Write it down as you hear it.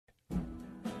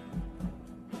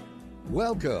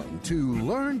Welcome to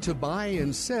Learn to Buy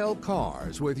and Sell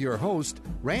Cars with your host,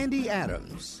 Randy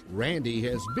Adams. Randy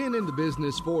has been in the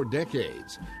business for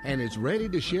decades and is ready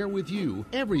to share with you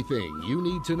everything you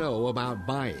need to know about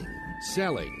buying,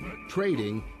 selling,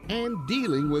 trading, and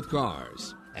dealing with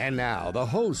cars. And now, the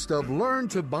host of Learn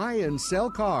to Buy and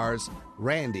Sell Cars,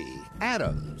 Randy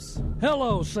Adams.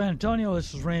 Hello, San Antonio.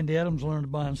 This is Randy Adams,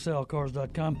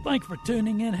 LearnToBuyAndSellCars.com. Thanks for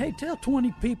tuning in. Hey, tell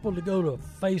 20 people to go to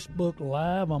Facebook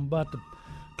Live. I'm about to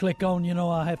click on,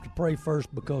 I have to pray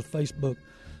first because Facebook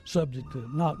subject to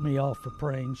knock me off for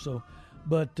praying.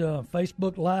 But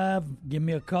Facebook Live, give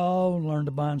me a call,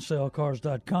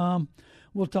 LearnToBuyAndSellCars.com.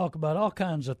 We'll talk about all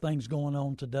kinds of things going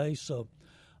on today. So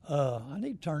I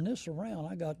need to turn this around.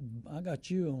 I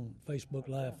got you on Facebook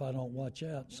Live if I don't watch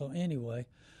out. So anyway,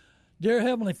 dear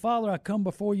Heavenly Father, I come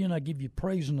before you and I give you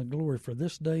praise and the glory for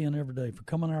this day and every day, for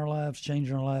coming in our lives,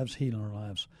 changing our lives, healing our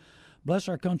lives. Bless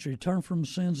our country, turn from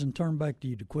sins and turn back to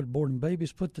you, to quit aborting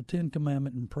babies, put the 10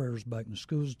 Commandments and prayers back in the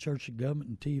schools, church, government,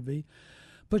 and TV.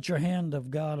 Put your hand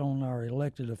of God on our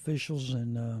elected officials.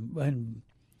 And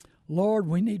Lord,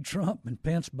 we need Trump and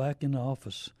Pence back in the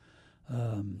office.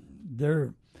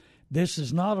 This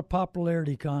is not a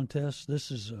popularity contest.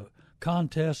 This is a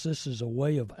contest. This is a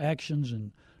way of actions,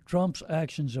 and Trump's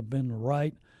actions have been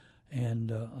right.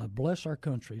 And I bless our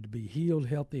country to be healed,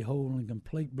 healthy, whole, and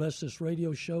complete. Bless this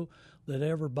radio show that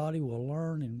everybody will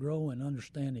learn and grow and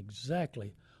understand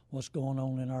exactly what's going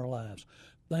on in our lives.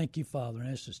 Thank you, Father. And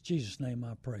it's in Jesus' name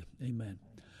I pray. Amen.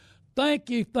 Thank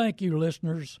you,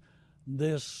 listeners.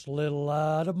 This little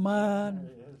light of mine,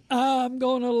 I'm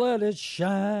going to let it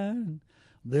shine.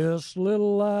 This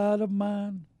little light of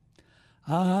mine,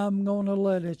 I'm going to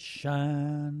let it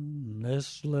shine.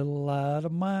 This little light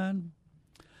of mine,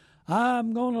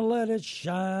 I'm going to let it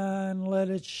shine, let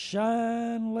it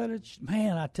shine, let it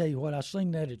Man, I tell you what, I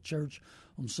sing that at church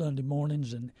on Sunday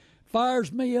mornings and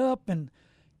fires me up. And,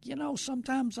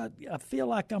 sometimes I feel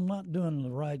like I'm not doing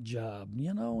the right job,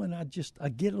 and I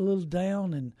get a little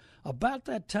down. And about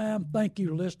that time, thank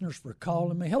you, listeners, for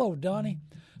calling me. Hello, Donnie.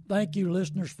 Thank you,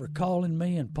 listeners, for calling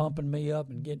me and pumping me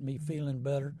up and getting me feeling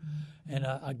better. And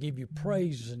I give you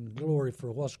praise and glory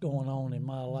for what's going on in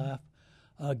my life.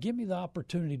 Give me the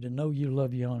opportunity to know you,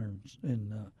 love you, honor,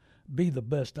 and be the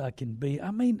best I can be. I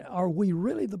mean, are we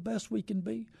really the best we can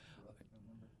be?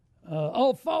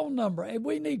 Phone number. Hey,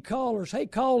 we need callers. Hey,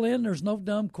 call in. There's no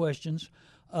dumb questions.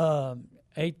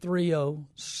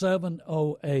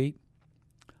 830-708.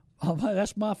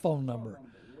 That's my phone number.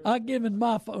 I'm giving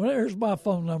my phone. There's my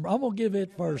phone number. I'm going to give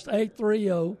it first.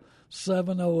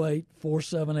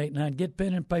 830-708-4789. Get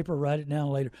pen and paper. Write it down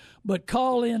later. But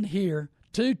call in here,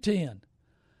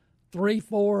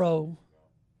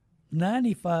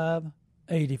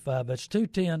 210-340-9585. That's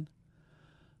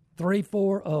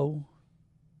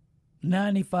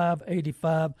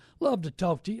 210-340-9585. Love to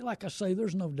talk to you. Like I say,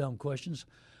 there's no dumb questions.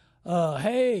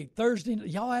 Hey, Thursday,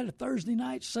 y'all had a Thursday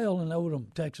night sale in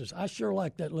Odom, Texas. I sure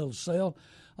like that little sale.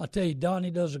 I'll tell you,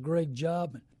 Donnie does a great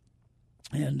job,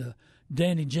 and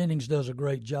Danny Jennings does a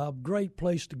great job. Great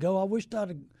place to go. I wished I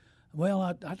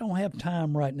don't have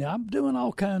time right now. I'm doing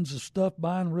all kinds of stuff,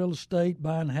 buying real estate,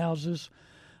 buying houses,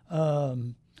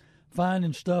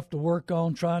 finding stuff to work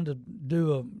on, trying to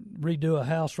redo a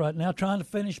house right now, trying to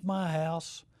finish my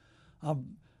house.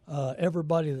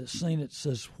 Everybody that's seen it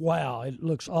says, wow, it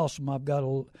looks awesome. I've got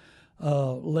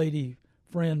a lady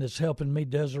friend that's helping me,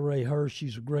 Desiree Hirsch.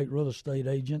 She's a great real estate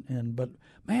agent. But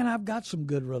man, I've got some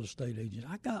good real estate agents.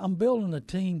 I'm building a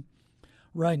team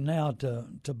right now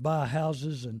to buy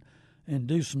houses and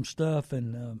do some stuff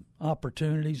and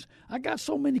opportunities. I got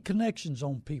so many connections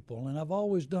on people, and I've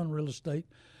always done real estate.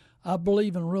 I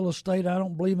believe in real estate. I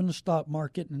don't believe in the stock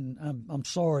market, and I'm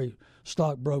sorry,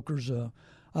 stockbrokers. I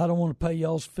don't want to pay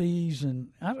y'all's fees, and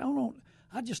I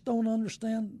just don't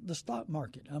understand the stock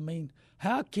market. I mean,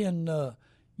 how can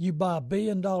you buy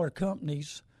billion-dollar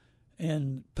companies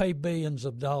and pay billions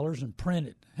of dollars and print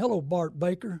it? Hello, Bart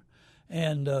Baker,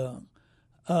 and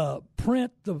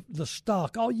print the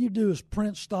stock. All you do is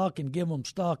print stock and give them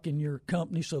stock in your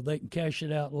company so they can cash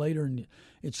it out later, and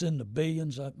it's in the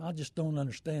billions. I just don't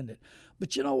understand it.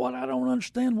 But you know what? I don't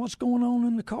understand what's going on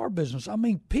in the car business. I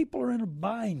mean, people are in a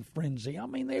buying frenzy. I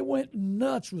mean, they went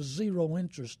nuts with zero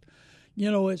interest.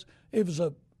 It was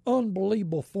a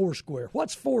unbelievable Foursquare.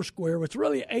 What's Foursquare? It's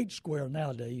really 8Square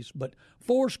nowadays, but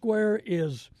Foursquare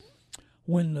is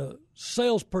when the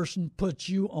salesperson puts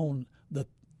you on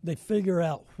they figure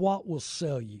out what will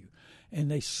sell you,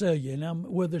 and they sell you. And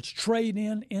whether it's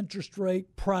trade-in, interest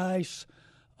rate, price,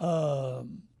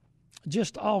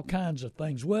 just all kinds of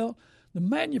things. Well, the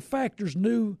manufacturers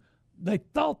knew they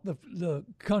thought the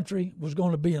country was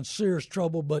going to be in serious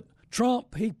trouble, but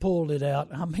Trump, he pulled it out.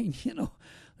 I mean,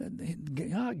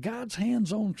 God's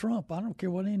hands on Trump. I don't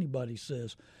care what anybody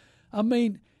says. I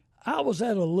mean, I was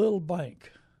at a little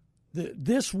bank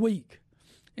this week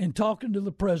and talking to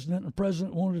the president. The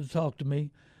president wanted to talk to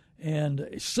me and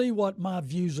see what my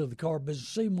views of the car business,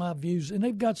 see my views. And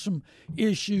they've got some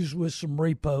issues with some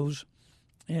repos.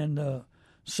 And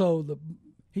so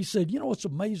he said, you know what's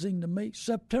amazing to me?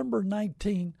 September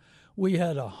 19, we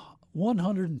had a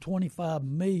 $125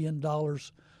 million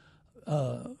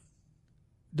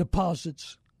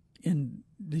deposits in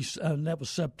these, and that was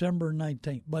September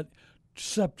 19th. But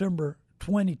September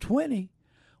 2020,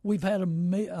 we've had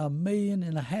 $1.5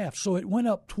 million. So it went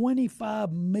up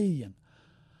 $25 million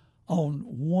on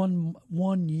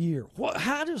one year.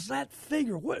 How does that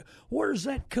figure? Where does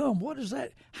that come? What is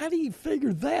that? How do you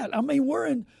figure that? I mean, we're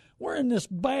in this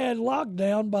bad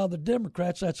lockdown by the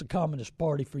Democrats. That's a Communist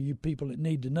Party for you people that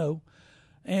need to know.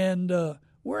 And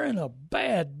we're in a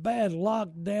bad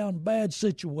lockdown, bad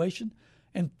situation.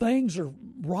 And things are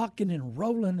rocking and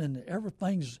rolling and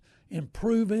everything's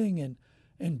improving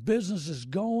and business is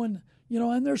going.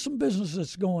 And there's some business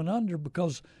that's going under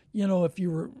because, if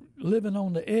you were living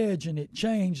on the edge and it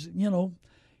changed,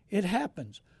 it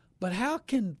happens. But how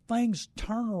can things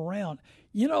turn around?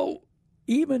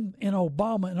 Even in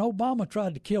Obama, and Obama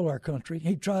tried to kill our country.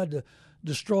 He tried to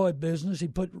destroy business. He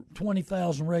put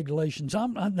 20,000 regulations.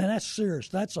 And that's serious.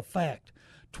 That's a fact.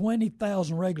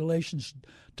 20,000 regulations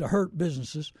to hurt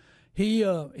businesses. He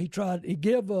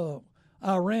gave Iran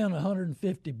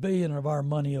 $150 billion of our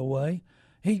money away.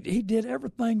 He did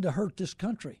everything to hurt this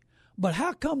country. But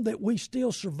how come that we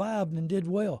still survived and did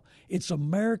well? It's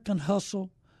American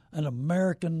hustle and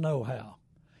American know-how.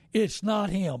 It's not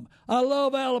him. I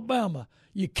love Alabama.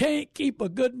 You can't keep a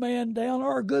good man down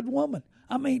or a good woman.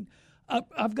 I mean,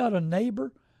 I've got a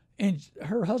neighbor, and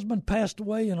her husband passed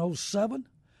away in 2007,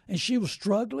 and she was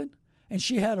struggling, and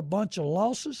she had a bunch of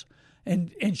losses,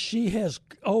 and she has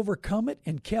overcome it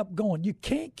and kept going. You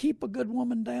can't keep a good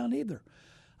woman down either.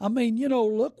 I mean,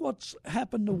 look what's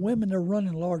happened to women. They're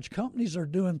running large companies. They're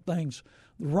doing things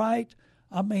right.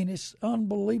 I mean, it's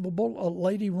unbelievable. A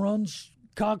lady runs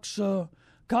Cox,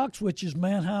 which is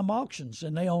Manheim Auctions,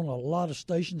 and they own a lot of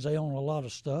stations. They own a lot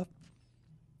of stuff.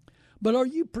 But are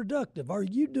you productive? Are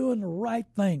you doing the right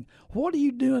thing? What are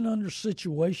you doing under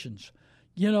situations?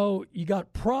 You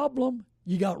got problem,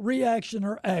 you got reaction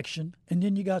or action, and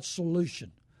then you got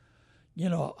solution.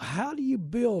 How do you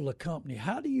build a company?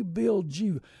 How do you build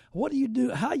you? What do you do?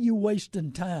 How are you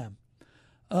wasting time?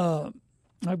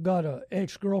 I've got an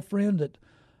ex-girlfriend that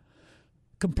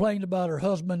complained about her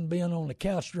husband being on the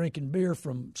couch drinking beer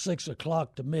from 6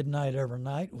 o'clock to midnight every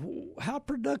night. How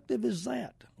productive is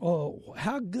that?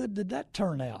 How good did that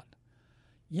turn out?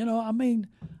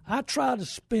 I try to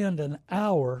spend an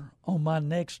hour on my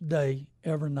next day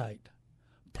every night,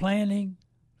 planning,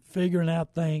 figuring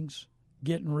out things,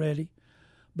 getting ready.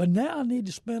 But now I need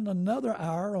to spend another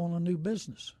hour on a new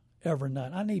business every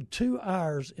night. I need 2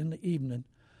 hours in the evening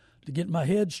to get my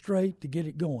head straight, to get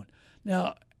it going.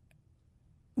 Now,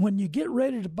 when you get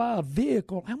ready to buy a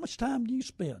vehicle, how much time do you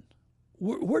spend?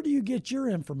 Where do you get your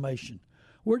information?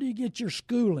 Where do you get your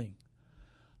schooling?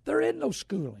 There is no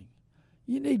schooling.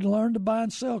 You need to learn to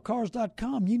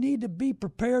buyandSellCars.com. You need to be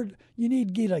prepared. You need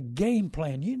to get a game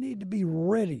plan. You need to be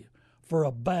ready for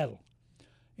a battle.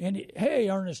 And hey,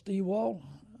 Ernest Ewald,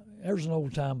 there's an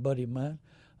old-time buddy of mine.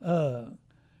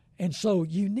 And so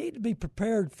you need to be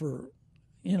prepared for,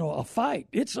 a fight.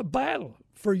 It's a battle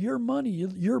for your money,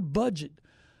 your budget.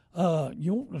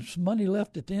 You want some money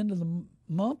left at the end of the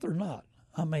month or not?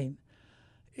 I mean,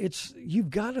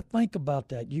 you've got to think about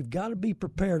that. You've got to be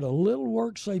prepared. A little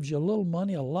work saves you a little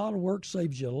money. A lot of work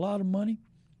saves you a lot of money.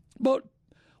 But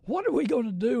what are we going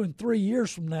to do in 3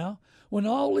 years from now when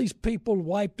all these people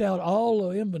wiped out all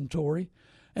the inventory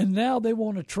and now they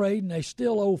want to trade and they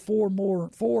still owe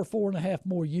 4.5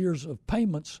 more years of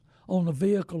payments on the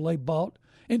vehicle they bought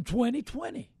in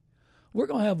 2020? We're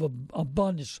going to have an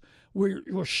abundance.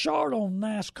 We're short on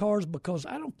nice cars because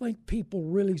I don't think people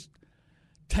really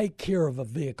take care of a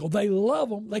vehicle. They love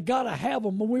them. They got to have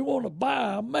them when we want to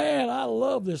buy them. Man, I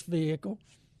love this vehicle.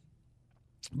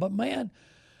 But, man,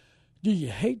 do you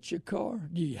hate your car?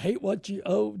 Do you hate what you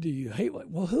owe? Do you hate what?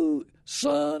 Well,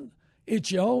 son, it's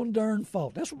your own darn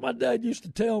fault. That's what my dad used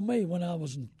to tell me when I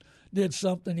did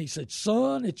something. He said,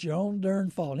 son, it's your own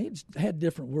darn fault. He had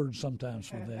different words sometimes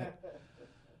for that.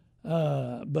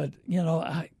 But,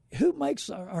 who makes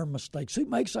our mistakes? Who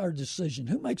makes our decision?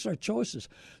 Who makes our choices?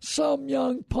 Some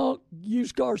young punk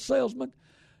used car salesman,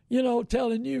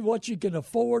 telling you what you can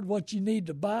afford, what you need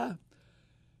to buy.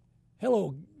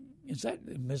 hello, is that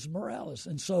Ms. Morales?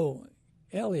 And so,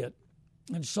 Elliot,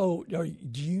 and so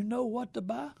do you know what to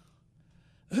buy?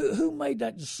 Who made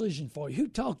that decision for you? Who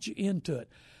talked you into it?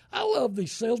 I love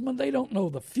these salesmen. They don't know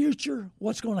the future,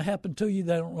 what's going to happen to you.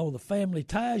 They don't know the family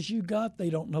ties you got. They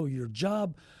don't know your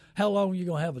job, how long you're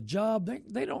going to have a job.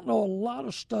 They don't know a lot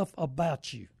of stuff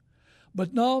about you.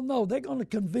 But no, they're going to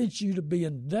convince you to be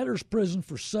in debtor's prison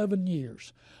for 7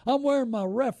 years. I'm wearing my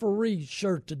referee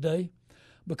shirt today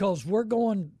because we're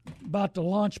about to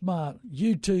launch my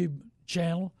YouTube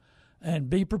channel, and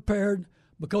be prepared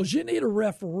because you need a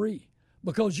referee,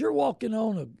 because you're walking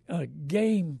on a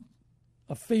game,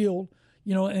 a field,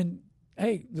 and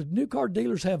hey, the new car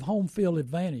dealers have home field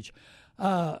advantage.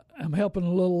 I'm helping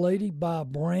a little lady buy a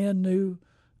brand new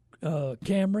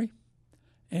Camry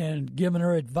and giving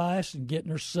her advice and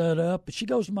getting her set up. She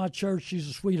goes to my church. She's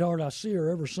a sweetheart. I see her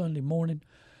every Sunday morning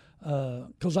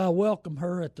because I welcome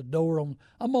her at the door.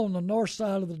 I'm on the north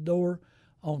side of the door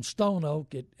on Stone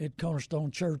Oak at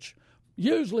Cornerstone Church,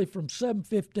 usually from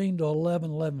 7:15 to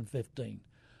 11:15.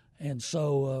 And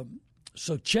so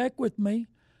check with me,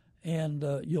 and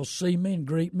you'll see me and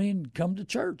greet me and come to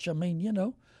church. I mean,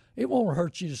 it won't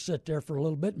hurt you to sit there for a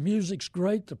little bit. Music's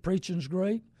great. The preaching's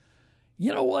great.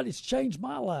 You know what? It's changed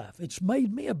my life. It's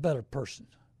made me a better person.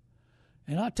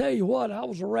 And I tell you what, I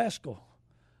was a rascal.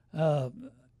 I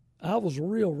was a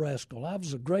real rascal. I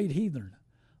was a great heathen.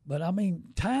 But, I mean,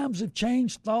 times have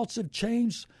changed. Thoughts have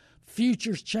changed.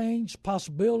 Futures changed.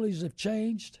 Possibilities have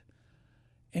changed.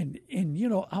 And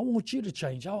I want you to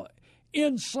change.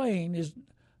 Insane is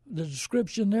the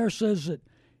description there says that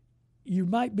you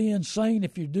might be insane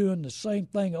if you're doing the same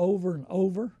thing over and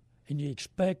over and you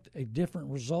expect a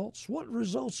different results. What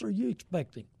results are you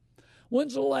expecting?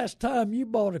 When's the last time you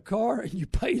bought a car and you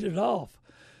paid it off?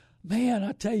 Man,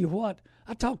 I tell you what,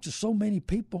 I talk to so many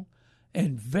people,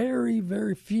 and very,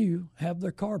 very few have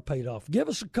their car paid off. Give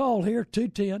us a call here,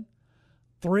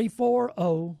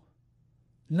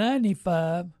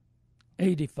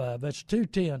 210-340-9585. That's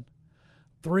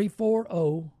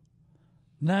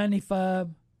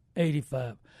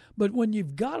 210-340-9585. But when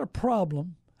you've got a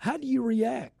problem, how do you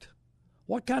react?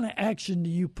 What kind of action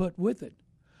do you put with it?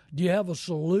 Do you have a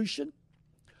solution?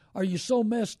 Are you so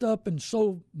messed up and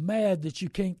so mad that you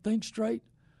can't think straight?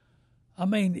 I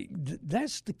mean,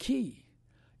 that's the key.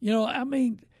 We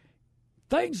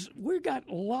got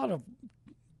a lot of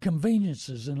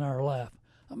conveniences in our life.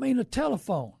 I mean, a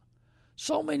telephone.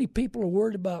 So many people are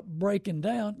worried about breaking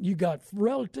down. You got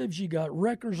relatives, you got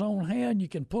records on hand, you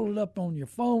can pull it up on your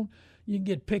phone, you can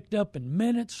get picked up in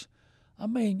minutes. I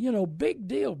mean, big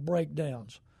deal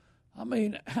breakdowns. I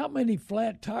mean, how many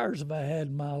flat tires have I had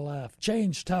in my life?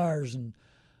 Changed tires, and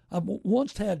I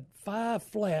once had 5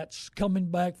 flats coming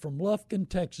back from Lufkin,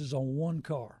 Texas on one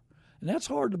car. And that's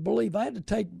hard to believe. I had to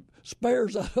take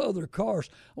spares out of other cars.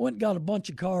 I went and got a bunch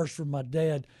of cars from my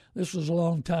dad. This was a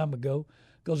long time ago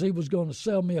because he was going to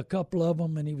sell me a couple of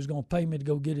them, and he was going to pay me to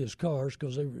go get his cars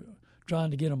because they were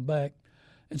trying to get them back.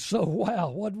 And so,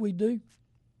 wow, what did we do?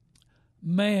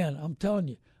 Man, I'm telling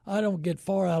you, I don't get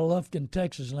far out of Lufkin,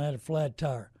 Texas, and I had a flat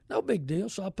tire. No big deal,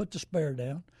 so I put the spare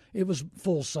down. It was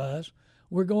full size.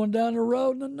 We're going down the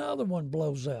road, and another one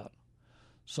blows out.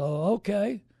 So,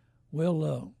 okay,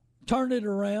 we'll turn it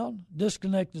around,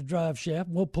 disconnect the drive shaft,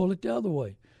 and we'll pull it the other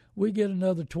way. We get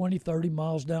another 20, 30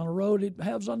 miles down the road, it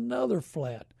has another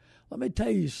flat. Let me tell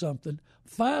you something.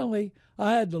 Finally,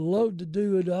 I had to load the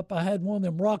dude up. I had one of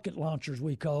them rocket launchers,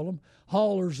 we call them,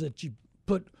 haulers that you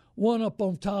put one up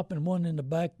on top and one in the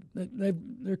back.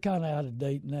 They're kind of out of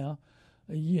date now.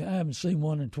 I haven't seen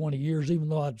one in 20 years, even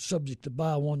though I'm subject to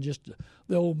buy one, just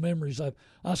the old memories. I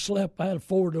had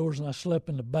 4 doors, and I slept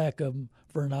in the back of them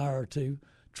for an hour or two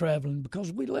traveling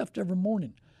because we left every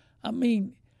morning. I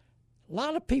mean, a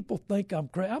lot of people think I'm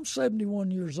crazy. I'm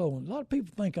 71 years old. A lot of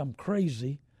people think I'm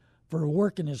crazy for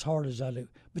working as hard as I do.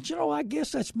 But, I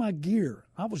guess that's my gear.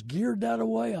 I was geared that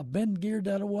way. I've been geared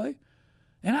that way.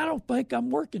 And I don't think I'm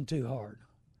working too hard.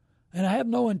 And I have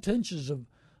no intentions of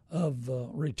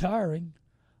retiring.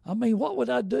 I mean, what would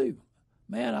I do?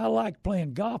 Man, I like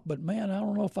playing golf, but, man, I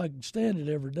don't know if I can stand it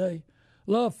every day.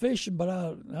 Love fishing, but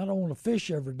I don't want to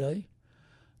fish every day.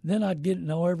 Then I'd get to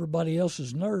know everybody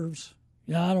else's nerves.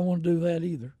 I don't want to do that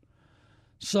either.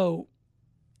 So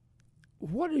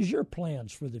what is your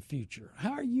plans for the future?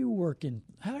 How are you working?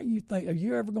 How do you think? Are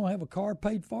you ever going to have a car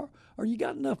paid for? Or you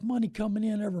got enough money coming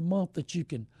in every month that you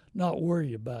can not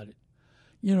worry about it?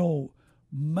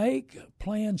 Make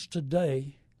plans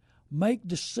today. Make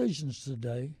decisions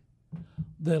today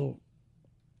that'll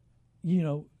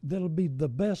be the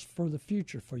best for the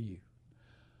future for you.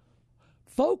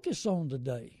 Focus on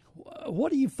today.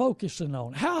 what are you focusing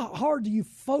on? How hard do you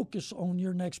focus on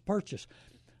your next purchase?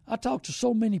 I talk to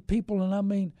so many people, and I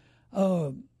mean,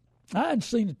 I hadn't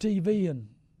seen the TV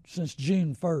since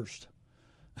June 1st.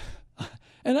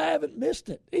 And I haven't missed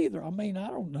it either. I mean, I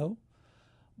don't know.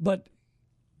 But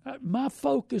my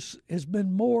focus has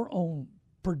been more on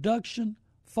production,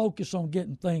 focus on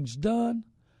getting things done,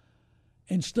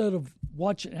 instead of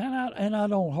watching. And I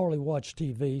don't hardly watch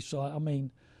TV, so I mean,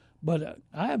 but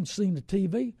I haven't seen the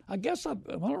TV. I guess I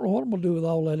don't know what I'm going to do with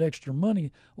all that extra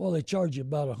money. Well, they charge you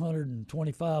about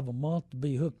 $125 a month to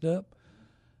be hooked up.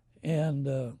 And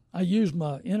I use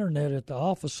my internet at the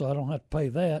office, so I don't have to pay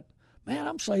that. Man,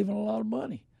 I'm saving a lot of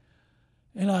money.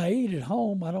 And I eat at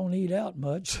home. I don't eat out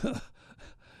much.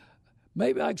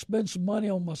 Maybe I can spend some money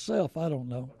on myself. I don't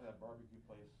know. That barbecue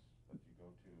place that you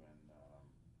go to in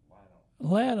Llano.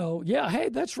 Llano, yeah. Hey,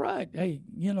 that's right. Hey,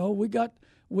 you know,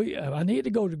 I need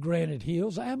to go to Granite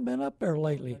Hills. I haven't been up there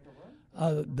lately.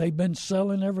 They've been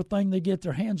selling everything they get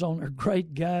their hands on. They're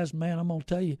great guys, man. I'm going to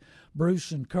tell you,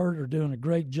 Bruce and Kurt are doing a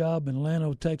great job in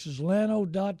Llano, Texas.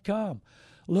 Llano.com.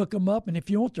 Look them up, and if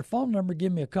you want their phone number,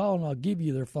 give me a call, and I'll give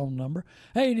you their phone number.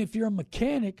 Hey, and if you're a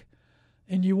mechanic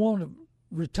and you want to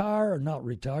retire or not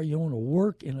retire, you want to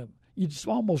work you just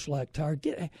almost like tired.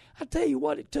 I tell you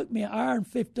what, it took me an hour and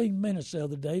 15 minutes the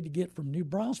other day to get from New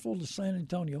Braunfels to San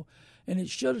Antonio, and it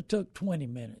should have took 20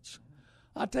 minutes.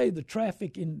 I tell you, the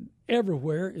traffic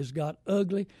everywhere has got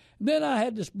ugly. Then I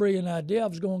had this brilliant idea. I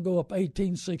was going to go up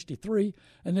 1863,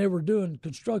 and they were doing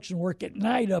construction work at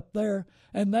night up there,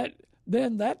 and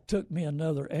then that took me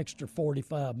another extra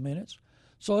 45 minutes.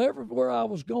 So everywhere I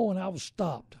was going, I was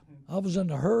stopped. I was in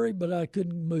a hurry, but I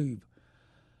couldn't move.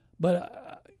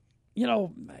 But, you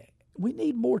know, we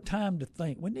need more time to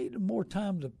think. We need more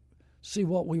time to see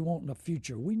what we want in the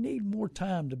future. We need more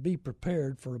time to be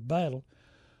prepared for a battle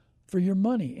for your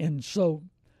money. And so,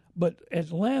 but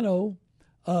at Llano,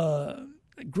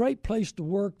 great place to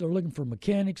work. They're looking for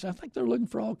mechanics. I think they're looking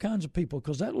for all kinds of people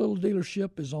because that little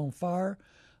dealership is on fire.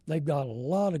 They've got a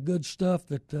lot of good stuff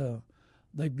that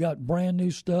they've got brand new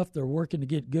stuff. They're working to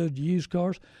get good used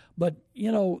cars. But,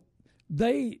 you know,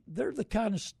 they're the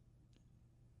kind of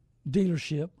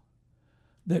dealership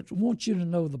that wants you to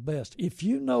know the best. If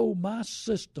you know my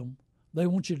system, they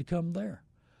want you to come there.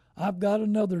 I've got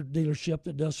another dealership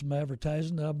that does some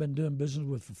advertising that I've been doing business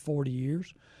with for 40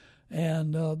 years,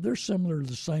 and they're similar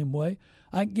the same way.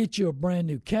 I can get you a brand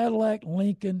new Cadillac,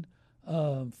 Lincoln,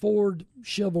 Ford,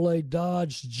 Chevrolet,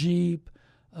 Dodge, Jeep,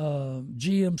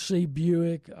 GMC,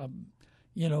 Buick.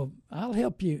 You know, I'll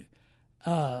help you.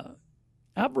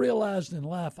 I've realized in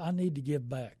life I need to give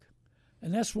back,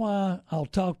 and that's why I'll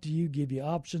talk to you, give you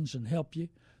options, and help you.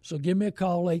 So give me a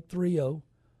call,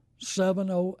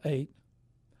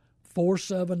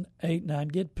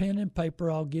 830-708-4789. Get pen and paper.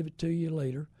 I'll give it to you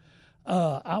later.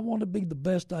 I want to be the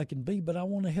best I can be, but I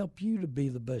want to help you to be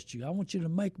the best you. I want you to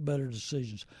make better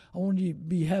decisions. I want you to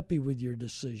be happy with your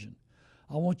decision.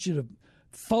 I want you to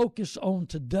focus on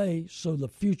today so the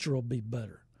future will be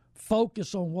better.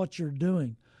 Focus on what you're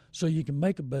doing so you can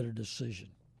make a better decision.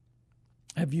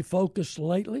 Have you focused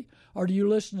lately? Or do you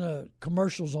listen to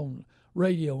commercials on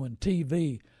radio and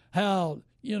TV, how,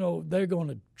 you know, they're going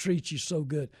to treat you so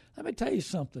good? Let me tell you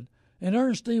something. And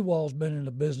Ernest Ewald's been in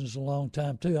the business a long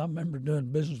time, too. I remember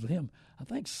doing business with him, I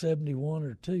think 71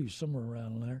 or 2, somewhere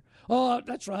around there. Oh,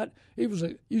 that's right. He was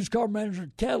a used car manager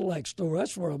at Cadillac store.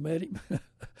 That's where I met him,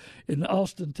 in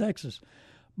Austin, Texas.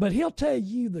 But he'll tell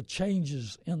you the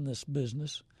changes in this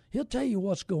business. He'll tell you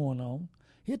what's going on.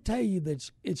 He'll tell you that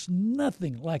it's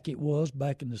nothing like it was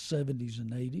back in the 70s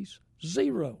and 80s.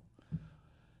 Zero.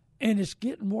 And it's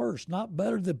getting worse, not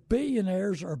better. The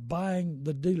billionaires are buying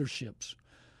the dealerships.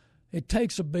 It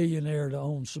takes a billionaire to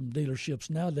own some dealerships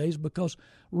nowadays because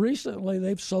recently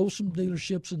they've sold some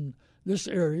dealerships in this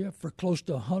area for close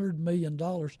to $100 million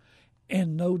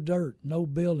and no dirt, no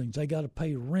buildings. They got to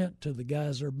pay rent to the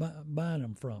guys they're buying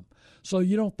them from. So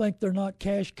you don't think they're not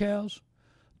cash cows?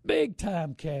 Big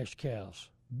time cash cows,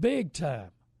 big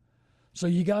time. So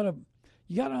you got to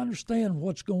understand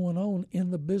what's going on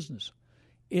in the business.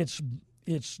 It's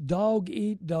dog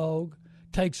eat dog.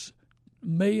 Takes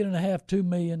 $1.5 million, $2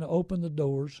 million to open the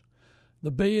doors.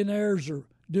 The billionaires are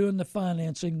doing the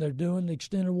financing. They're doing the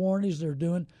extended warranties. They're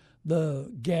doing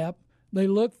the gap. They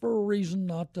look for a reason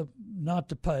not to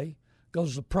pay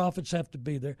because the profits have to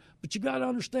be there. But you got to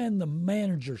understand the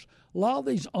managers. A lot of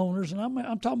these owners, and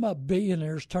I'm talking about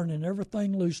billionaires turning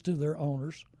everything loose to their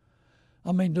owners.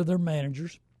 I mean to their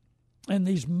managers. And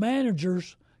these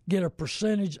managers get a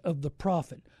percentage of the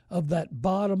profit of that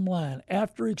bottom line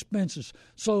after expenses.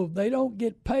 So they don't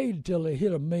get paid until they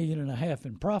hit $1.5 million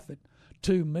in profit,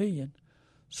 $2 million.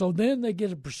 So then they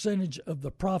get a percentage of the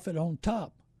profit on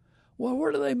top. Well,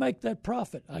 where do they make that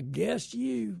profit? I guess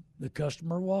you, the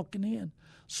customer walking in.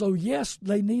 So, yes,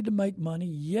 they need to make money.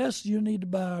 Yes, you need to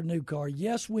buy a new car.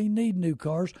 Yes, we need new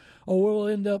cars, or we'll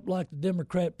end up like the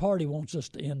Democrat Party wants us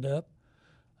to end up.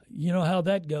 You know how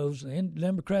that goes. The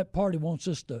Democrat Party wants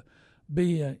us to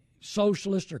be a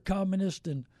socialist or communist,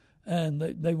 and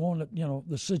they want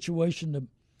the situation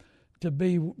to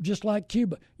be just like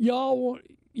Cuba. Y'all want,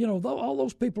 all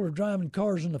those people are driving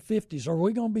cars in the 50s. Are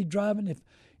we going to be driving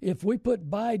if we put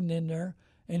Biden in there?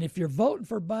 And if you're voting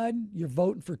for Biden, you're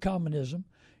voting for communism.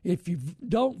 If you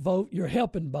don't vote, you're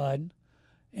helping Biden.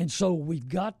 And so we've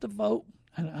got to vote.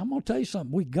 And I'm going to tell you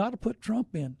something. We've got to put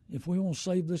Trump in if we want to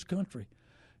save this country.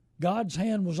 God's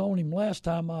hand was on him last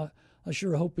time. I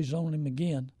sure hope he's on him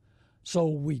again. So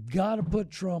we got to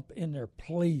put Trump in there,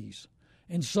 please.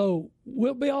 And so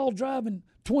we'll be all driving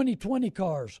 2020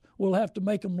 cars. We'll have to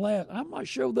make them last. I'm not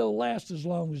sure they'll last as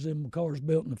long as them cars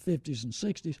built in the 50s and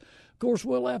 60s. Of course,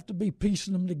 we'll have to be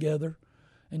piecing them together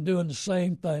and doing the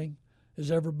same thing as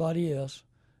everybody else.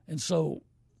 And so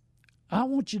I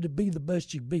want you to be the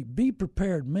best you can be. Be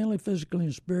prepared mentally, physically,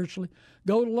 and spiritually.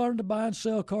 Go to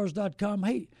learntobuyandSellCars.com.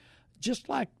 Hey, just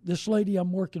like this lady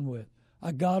I'm working with,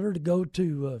 I got her to go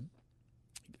to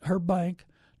her bank,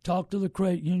 talk to the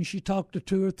credit union. She talked to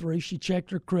 2 or 3. She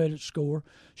checked her credit score.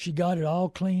 She got it all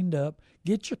cleaned up.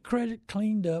 Get your credit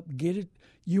cleaned up. Get it.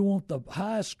 You want the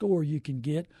highest score you can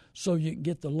get so you can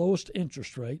get the lowest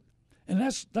interest rate. And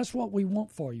that's what we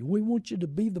want for you. We want you to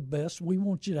be the best. We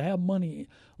want you to have money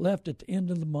left at the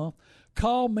end of the month.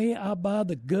 Call me. I buy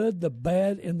the good, the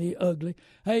bad, and the ugly.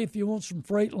 Hey, if you want some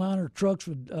Freightliner trucks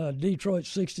with Detroit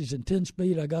 60s and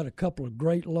 10-speed, I got a couple of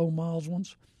great low-miles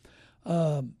ones.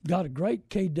 Got a great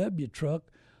KW truck.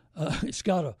 It's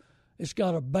got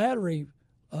a battery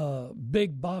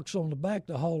big box on the back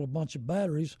to haul a bunch of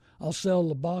batteries. I'll sell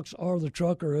the box or the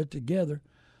truck or it together.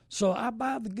 So I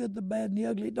buy the good, the bad, and the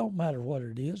ugly. It don't matter what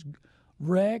it is.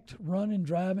 Wrecked, running,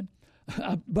 driving.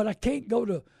 But I can't go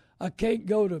to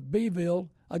Beeville.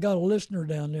 I got a listener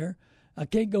down there. I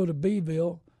can't go to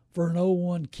Beeville for an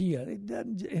 01 Kia. It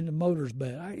doesn't, and the motor's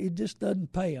bad. It just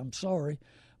doesn't pay. I'm sorry.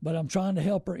 But I'm trying to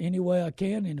help her any way I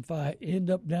can, and if I end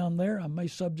up down there, I may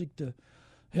subject to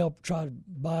help try to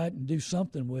buy it and do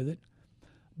something with it.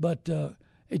 But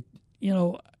it's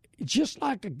just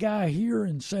like a guy here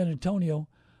in San Antonio.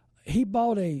 He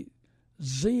bought a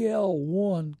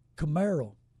ZL1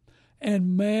 Camaro,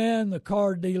 and man, the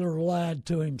car dealer lied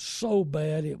to him so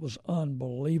bad it was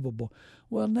unbelievable.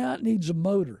 Well, now it needs a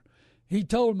motor. He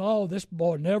told him, oh, this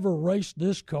boy never raced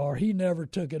this car. He never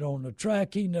took it on the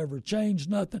track. He never changed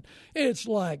nothing. It's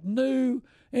like new,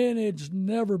 and it's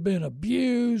never been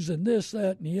abused, and this,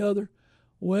 that, and the other.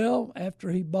 Well,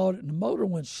 after he bought it and the motor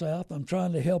went south, I'm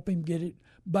trying to help him get it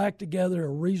back together at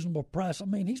a reasonable price. I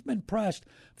mean, he's been priced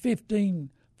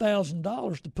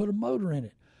 $15,000 to put a motor in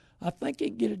it. I think he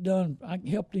can get it done. I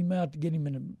helped him out to get him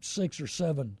in a $6,000 or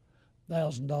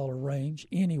 $7,000 range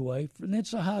anyway, and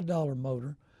it's a high-dollar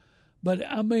motor. But,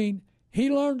 I mean, he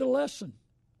learned a lesson.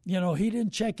 He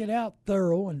didn't check it out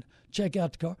thorough and check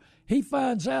out the car. He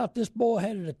finds out this boy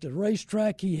had it at the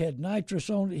racetrack. He had nitrous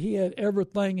on it. He had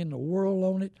everything in the world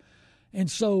on it.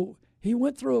 And so he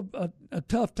went through a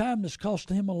tough time that's cost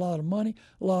him a lot of money,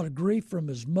 a lot of grief from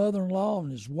his mother-in-law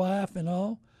and his wife and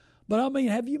all. But, I mean,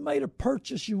 have you made a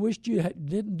purchase you wished you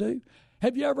didn't do?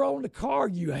 Have you ever owned a car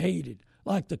you hated?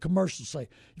 Like the commercials say,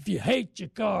 if you hate your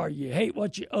car, you hate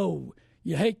what you owe.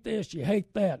 You hate this, you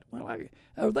hate that. Well,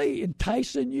 are they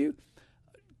enticing you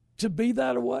to be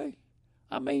that way?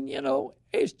 I mean,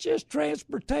 it's just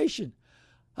transportation.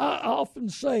 I often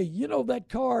say, that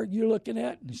car you're looking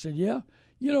at? And he said, yeah.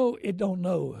 It don't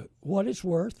know what it's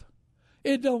worth.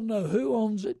 It don't know who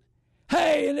owns it.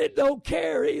 Hey, and it don't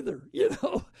care either.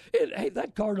 Hey,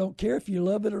 that car don't care if you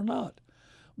love it or not.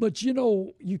 But,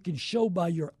 you can show by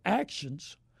your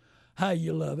actions how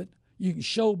you love it. You can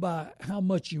show by how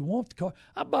much you want the car.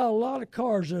 I buy a lot of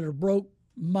cars that are broke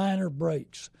minor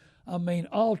brakes. I mean,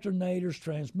 alternators,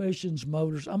 transmissions,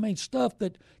 motors. I mean, stuff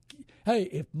that, hey,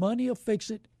 if money will fix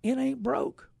it, it ain't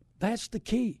broke. That's the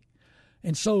key.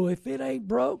 And so if it ain't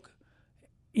broke,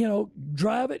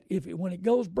 drive it. When it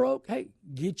goes broke, hey,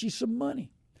 get you some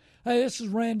money. Hey, this is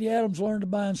Randy Adams,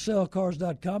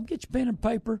 LearnToBuyAndSellCars.com. Get your pen and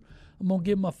paper. I'm going to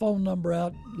give my phone number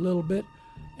out a little bit.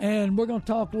 And we're going to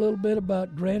talk a little bit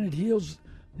about Granite Hills.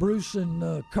 Bruce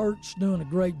and Kurt's doing a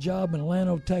great job in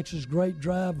Llano, Texas. Great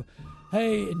drive.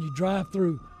 Hey, and you drive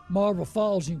through Marble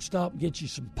Falls, you can stop and get you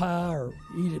some pie or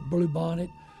eat at Blue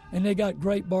Bonnet. And they got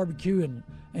great barbecue, and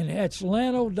that's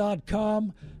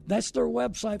Llano.com. That's their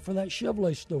website for that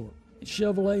Chevrolet store.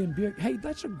 Chevrolet and Buick. Hey,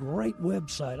 that's a great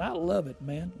website. I love it,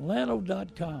 man.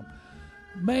 Llano.com.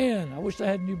 Man, I wish I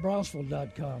had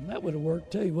NewBronxville.com. That would have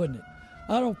worked too, wouldn't it?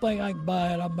 I don't think I can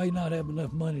buy it. I may not have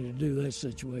enough money to do that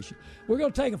situation. We're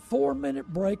going to take a 4-minute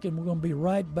break, and we're going to be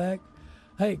right back.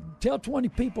 Hey, tell 20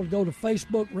 people to go to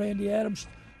Facebook, Randy Adams.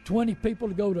 20 people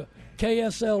to go to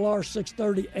KSLR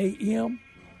 630 AM.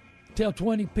 Tell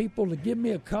 20 people to give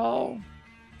me a call.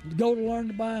 Go to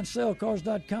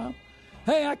learntobuyandSellCars.com.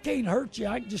 Hey, I can't hurt you.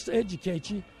 I can just educate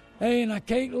you. Hey, and I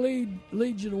can't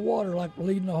lead you to water like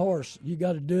leading a horse. You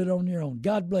got to do it on your own.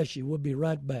 God bless you. We'll be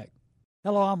right back.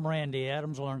 Hello, I'm Randy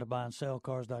Adams,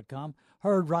 learntobuyandSellCars.com.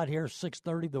 Heard right here,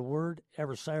 6:30, The Word,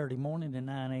 every Saturday morning at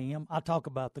 9 a.m. I talk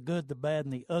about the good, the bad,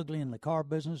 and the ugly in the car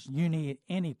business. You need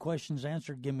any questions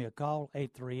answered, give me a call,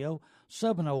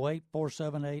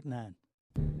 830-708-4789.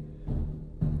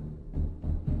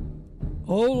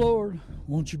 Oh, Lord,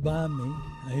 won't you buy me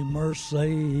a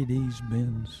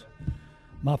Mercedes-Benz?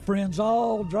 My friends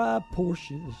all drive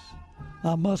Porsches.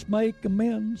 I must make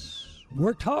amends.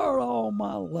 Worked hard all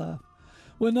my life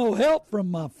with no help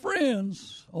from my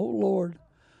friends. Oh, Lord,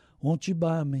 won't you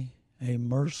buy me a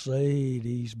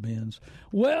Mercedes-Benz?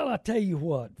 Well, I tell you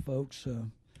what, folks, I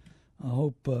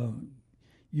hope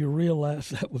you realize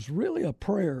that was really a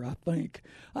prayer, I think.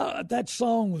 That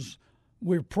song was,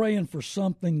 we're praying for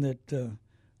something that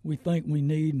we think we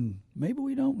need, and maybe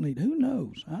we don't need. Who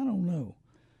knows? I don't know.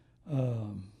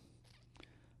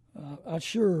 I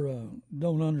sure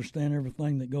don't understand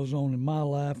everything that goes on in my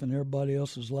life and everybody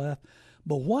else's life.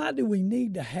 But why do we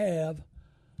need to have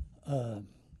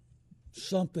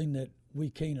something that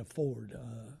we can't afford?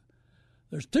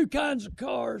 There's two kinds of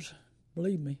cars,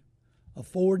 believe me,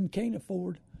 afford and can't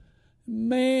afford.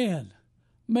 Man,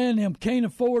 them can't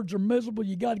affords are miserable.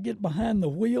 You got to get behind the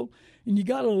wheel, and you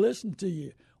got to listen to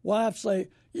your wife say,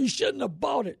 you shouldn't have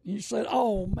bought it. And you said,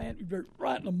 oh, man, you're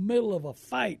right in the middle of a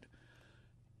fight.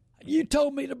 You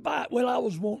told me to buy it. Well, I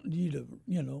was wanting you to,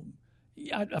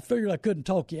 I figured I couldn't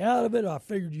talk you out of it. I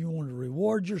figured you wanted to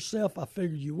reward yourself. I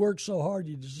figured you worked so hard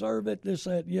you deserve it, this,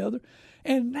 that, and the other.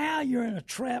 And now you're in a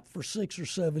trap for 6 or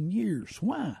 7 years.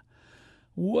 Why?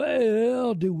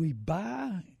 Well, do we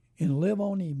buy and live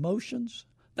on emotions?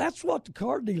 That's what the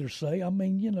car dealers say. I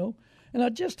mean, and I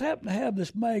just happen to have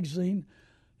this magazine.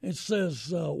 It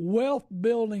says Wealth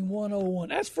Building 101.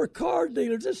 That's for car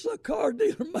dealers. This is a car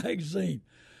dealer magazine.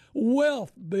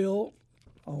 Wealth Build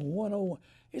 101.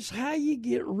 It's how you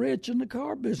get rich in the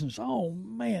car business. Oh,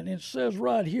 man. It says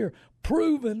right here,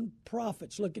 proven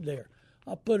profits. Look at there.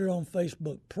 I put it on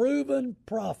Facebook. Proven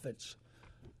profits.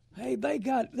 Hey,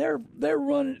 they're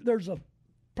running, there's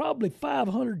probably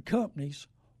 500 companies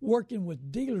working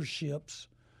with dealerships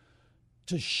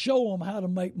to show them how to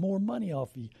make more money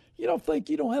off of you. You don't think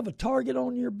you don't have a target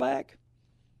on your back?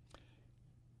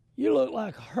 You look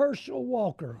like Herschel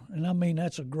Walker, and I mean,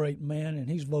 that's a great man, and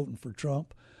he's voting for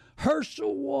Trump.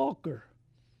 Herschel Walker.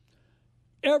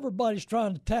 Everybody's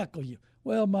trying to tackle you.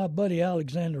 Well, my buddy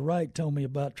Alexander Wright told me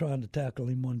about trying to tackle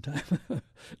him one time.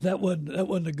 that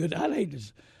wasn't a good. I'd hate to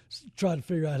try to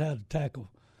figure out how to tackle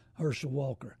Herschel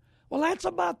Walker. Well, that's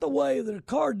about the way that a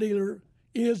car dealer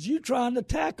is. You trying to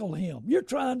tackle him. You're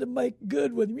trying to make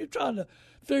good with him. You're trying to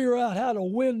figure out how to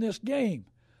win this game.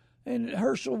 And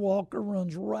Herschel Walker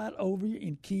runs right over you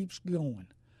and keeps going.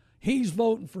 He's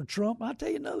voting for Trump. I'll tell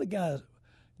you another guy,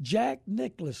 Jack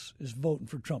Nicklaus, is voting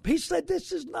for Trump. He said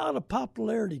this is not a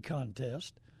popularity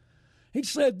contest. He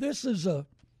said this is a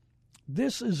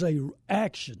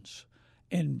actions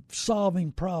and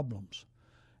solving problems.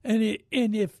 And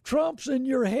if Trump's in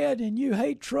your head and you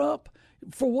hate Trump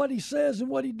for what he says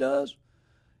and what he does,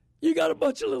 you got a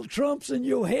bunch of little Trumps in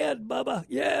your head, Bubba.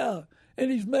 Yeah. And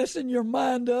he's messing your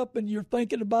mind up, and you're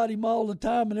thinking about him all the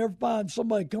time. And every time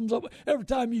somebody comes up, every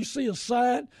time you see a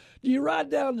sign, do you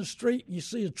ride down the street and you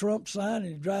see a Trump sign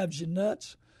and it drives you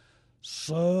nuts?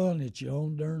 Son, it's your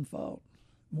own darn fault.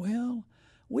 Well,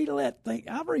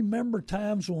 I remember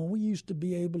times when we used to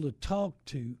be able to talk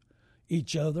to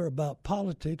each other about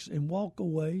politics and walk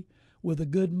away with a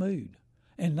good mood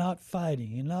and not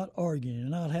fighting and not arguing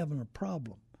and not having a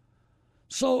problem.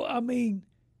 So, I mean,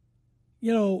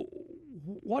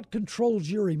 what controls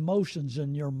your emotions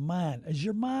in your mind? Is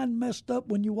your mind messed up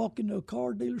when you walk into a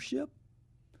car dealership?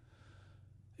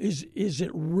 Is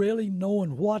it really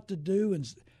knowing what to do? And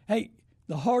hey,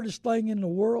 the hardest thing in the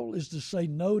world is to say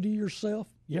no to yourself.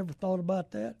 You ever thought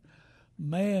about that?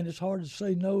 Man, it's hard to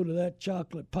say no to that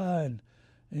chocolate pie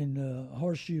in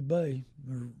Horseshoe Bay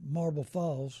or Marble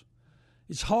Falls.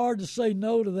 It's hard to say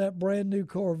no to that brand new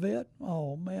Corvette.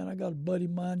 Oh, man, I got a buddy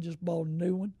of mine just bought a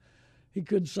new one. He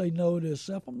couldn't say no to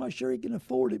himself. I'm not sure he can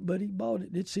afford it, but he bought it.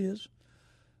 It's his.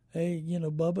 hey,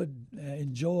 Bubba,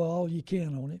 enjoy all you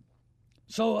can on it.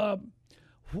 So,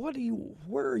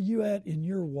 where are you at in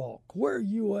your walk? Where are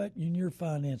you at in your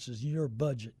finances, your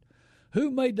budget? Who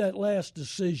made that last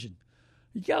decision?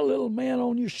 You got a little man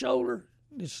on your shoulder.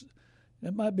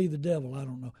 It might be the devil. I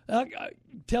don't know. I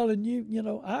telling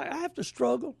you, I have to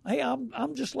struggle. Hey,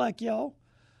 I'm just like y'all.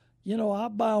 I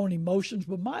buy on emotions,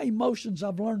 but my emotions,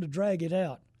 I've learned to drag it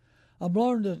out. I've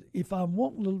learned that if I'm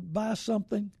wanting to buy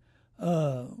something,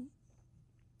 I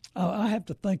have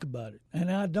to think about it,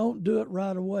 and I don't do it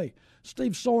right away.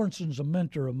 Steve Sorensen's a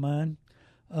mentor of mine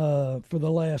for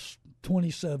the last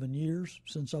 27 years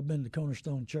since I've been to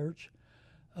Cornerstone Church.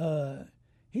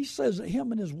 He says that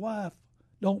him and his wife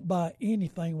don't buy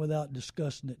anything without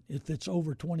discussing it if it's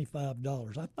over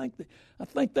 $25. I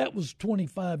think that was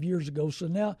 25 years ago, so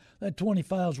now that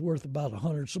 25 is worth about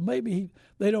 100. So maybe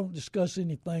they don't discuss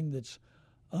anything that's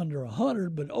under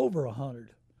 100, but over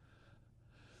 100.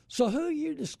 So who are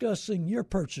you discussing your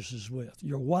purchases with?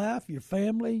 Your wife, your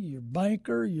family, your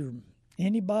banker, your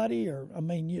anybody? Or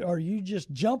are you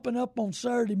just jumping up on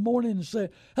Saturday morning and say,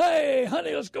 "Hey,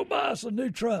 honey, let's go buy us a new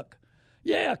truck"?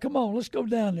 Yeah, come on, let's go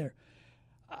down there.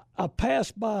 I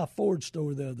passed by a Ford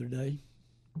store the other day,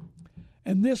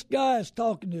 and this guy is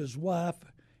talking to his wife,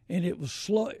 and it was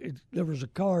slow. There was a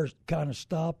car kind of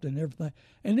stopped and everything.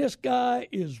 And this guy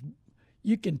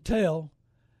you can tell,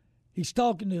 he's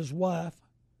talking to his wife.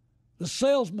 The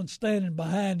salesman's standing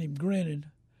behind him grinning,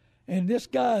 and this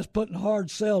guy is putting a hard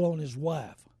sell on his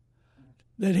wife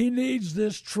that he needs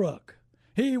this truck.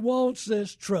 He wants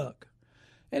this truck.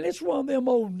 And it's one of them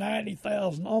old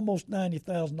 $90,000, almost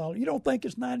 $90,000. You don't think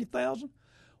it's $90,000?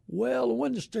 Well, the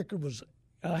window sticker was,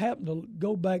 I happened to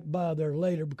go back by there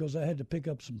later because I had to pick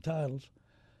up some titles.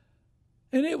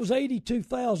 And it was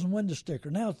 $82,000 window sticker.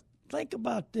 Now, think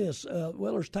about this.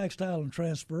 Weller's Tax, Title, and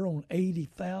Transfer on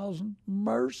 $80,000.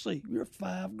 Mercy, you're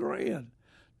 $5,000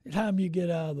 the time you get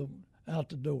out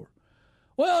the door.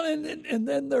 Well, and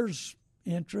then there's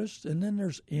interest, and then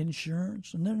there's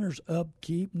insurance, and then there's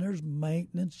upkeep, and there's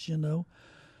maintenance,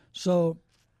 So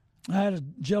I had a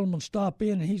gentleman stop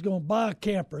in, and he's going to buy a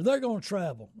camper. They're going to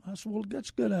travel. I said, well,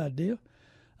 that's a good idea.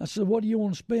 I said, what do you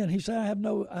want to spend? He said, I have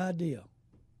no idea.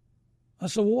 I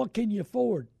said, well, what can you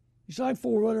afford? He said, I can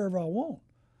afford whatever I want.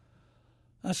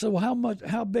 I said, well,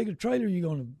 how big a trailer are you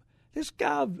going to? This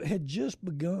guy had just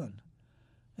begun.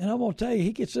 And I'm going to tell you,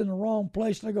 he gets in the wrong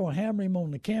place. They're going to hammer him on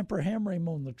the camper, hammer him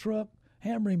on the truck,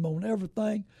 hammer him on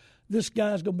everything. This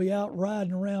guy's going to be out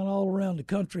riding around all around the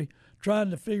country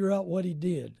trying to figure out what he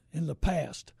did in the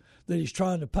past that he's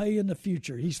trying to pay in the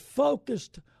future. He's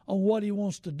focused on what he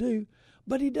wants to do,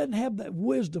 but he doesn't have that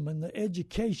wisdom and the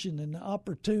education and the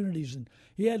opportunities, and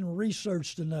he hadn't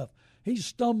researched enough. He's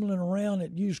stumbling around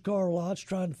at used car lots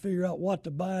trying to figure out what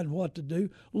to buy and what to do,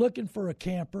 looking for a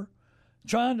camper,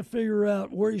 trying to figure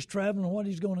out where he's traveling and what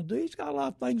he's going to do. He's got a lot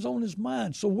of things on his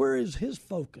mind. So where is his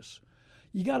focus?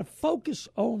 You got to focus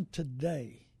on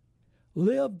today.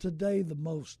 Live today the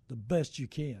best you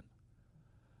can.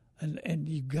 And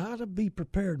you got to be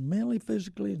prepared mentally,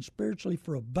 physically, and spiritually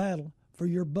for a battle for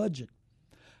your budget.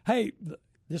 Hey,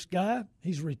 this guy,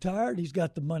 he's retired. He's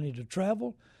got the money to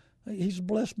travel. He's a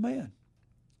blessed man.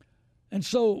 And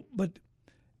so, but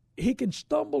he can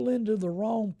stumble into the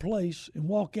wrong place and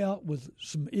walk out with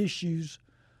some issues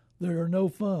that are no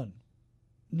fun.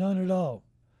 None at all.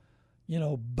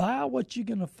 Buy what you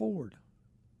can afford.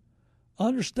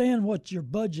 Understand what your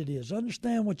budget is.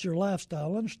 Understand what your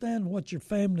lifestyle. Understand what your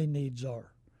family needs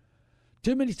are.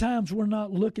 Too many times we're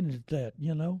not looking at that,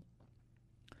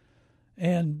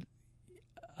 And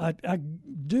I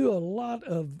do a lot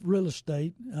of real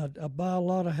estate. I buy a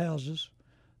lot of houses.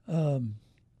 And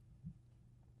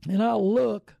I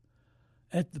look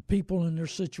at the people in their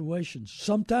situations.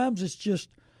 Sometimes it's just,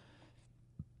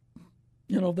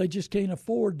 they just can't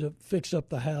afford to fix up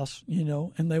the house,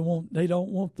 and they don't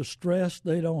want the stress.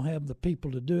 They don't have the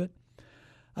people to do it.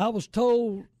 I was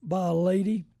told by a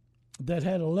lady that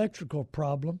had an electrical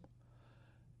problem,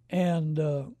 and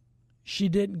she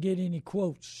didn't get any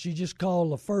quotes. She just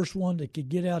called the first one that could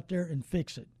get out there and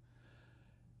fix it.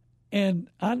 And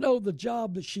I know the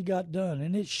job that she got done,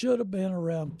 and it should have been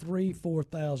around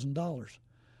 $4,000.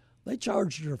 They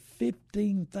charged her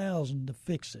 $15,000 to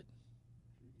fix it.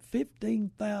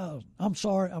 $15,000. I'm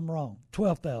sorry, I'm wrong.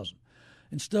 $12,000.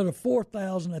 Instead of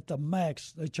 $4,000 at the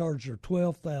max, they charged her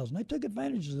 $12,000. They took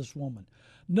advantage of this woman.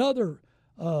 Another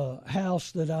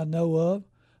house that I know of,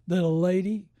 that a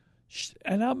lady,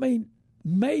 and I mean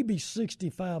maybe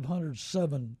 $6,500,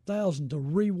 $7,000 to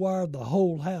rewire the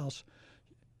whole house.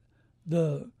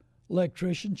 The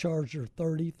electrician charged her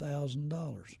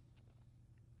 $30,000.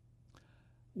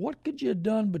 what could you have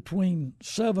done between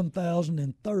 $7,000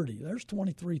 and $30,000? There's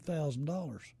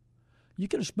 $23,000. You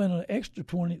could have spent an extra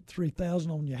 $23,000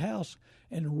 on your house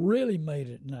and really made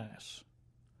it nice.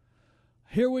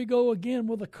 Here we go again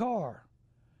with a car.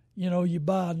 You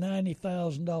buy a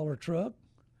 $90,000 truck.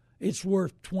 It's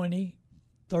worth $20,000,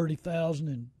 $30,000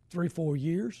 in 3-4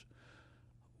 years.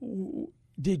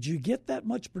 Did you get that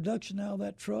much production out of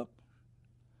that truck?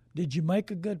 Did you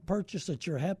make a good purchase that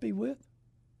you're happy with?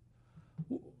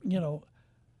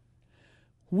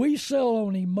 We sell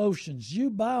on emotions. You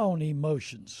buy on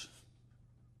emotions.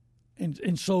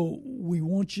 And so we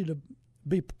want you to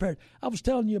be prepared. I was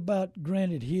telling you about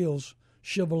Granite Hills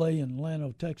Chevrolet in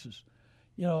Llano, Texas.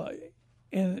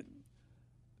 And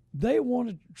they want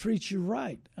to treat you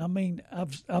right. I mean,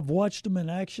 I've watched them in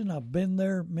action. I've been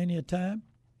there many a time.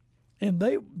 And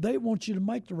they want you to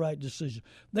make the right decision.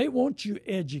 They want you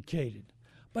educated.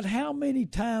 But how many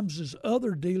times does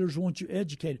other dealers want you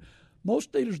educated?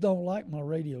 Most dealers don't like my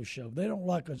radio show. They don't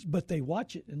like us, but they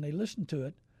watch it and they listen to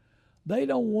it. They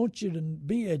don't want you to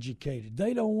be educated.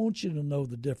 They don't want you to know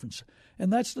the difference.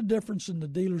 And that's the difference in the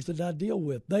dealers that I deal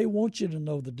with. They want you to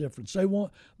know the difference. They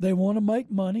want to make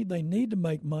money. They need to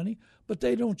make money, but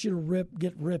they don't want you to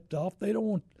get ripped off. They don't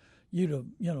want you to,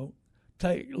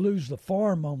 lose the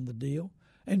farm on the deal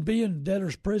and be in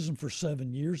debtor's prison for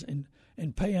 7 years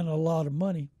and paying a lot of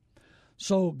money.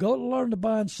 So go to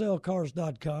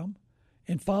learntobuyandSellCars.com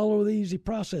and follow the easy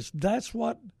process. That's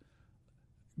what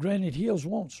Granite Hills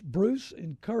wants. Bruce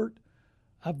and Kurt,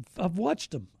 I've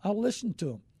watched them. I listen to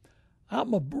them.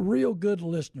 I'm a real good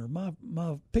listener. My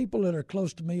people that are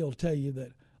close to me will tell you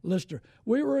that listener.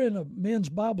 We were in a men's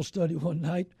Bible study one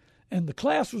night, and the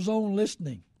class was on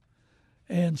listening.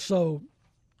 And so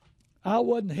I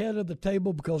wasn't head of the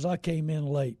table because I came in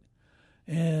late.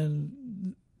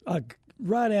 And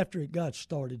right after it got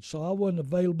started, so I wasn't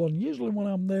available. And usually when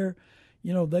I'm there,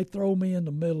 they throw me in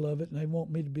the middle of it, and they want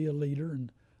me to be a leader.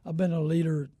 And I've been a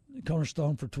leader at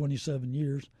Cornerstone for 27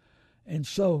 years. And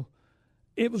so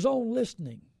it was on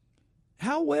listening.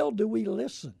 How well do we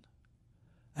listen?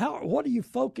 What are you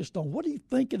focused on? What are you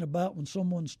thinking about when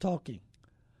someone's talking?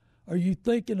 Are you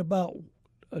thinking about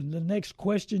the next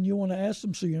question you want to ask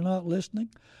them so you're not listening?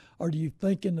 Or are you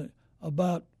thinking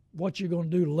about what you're going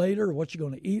to do later or what you're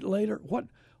going to eat later?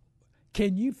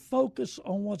 Can you focus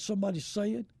on what somebody's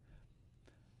saying?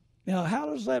 Now, how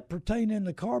does that pertain in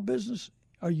the car business?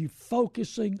 Are you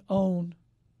focusing on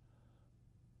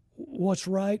what's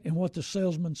right and what the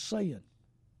salesman's saying?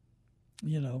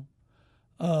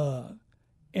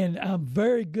 And I'm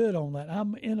very good on that.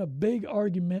 I'm in a big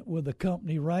argument with a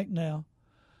company right now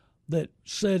that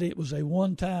said it was a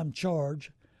one-time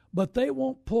charge, but they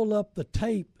won't pull up the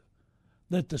tape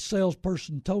that the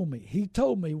salesperson told me. He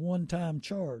told me one-time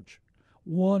charge,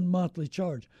 one monthly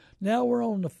charge. Now we're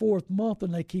on the 4th month,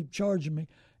 and they keep charging me,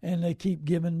 and they keep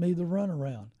giving me the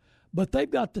runaround. But they've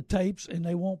got the tapes, and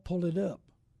they won't pull it up.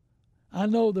 I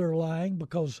know they're lying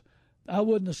because I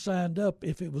wouldn't have signed up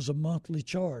if it was a monthly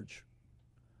charge.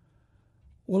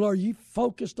 Well, are you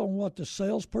focused on what the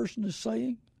salesperson is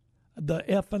saying? The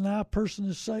F&I person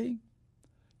is saying?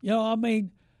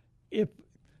 If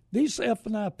these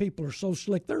F&I people are so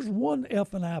slick, there's one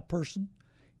F&I person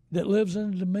that lives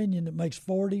in the Dominion that makes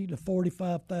 $40,000 to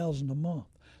 $45,000 a month.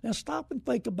 Now stop and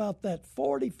think about that,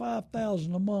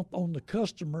 $45,000 a month on the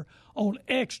customer on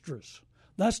extras.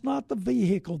 That's not the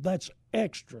vehicle, that's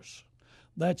extras.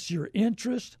 That's your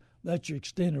interest, that's your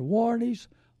extended warranties,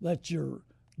 that's your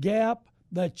gap,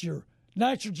 that's your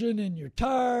nitrogen in your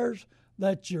tires,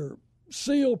 that's your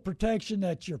seal protection,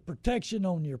 that's your protection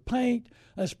on your paint,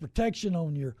 that's protection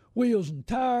on your wheels and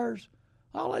tires,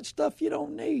 all that stuff you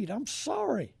don't need. I'm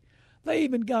sorry. They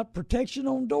even got protection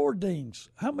on door dings.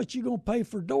 How much you going to pay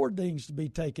for door dings to be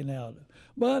taken out of?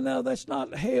 Well, no, that's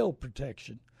not hail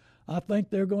protection. I think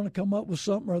they're going to come up with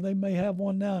something, or they may have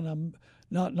one now, and I'm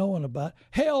not knowing about.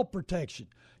 Hail protection.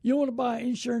 You want to buy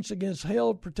insurance against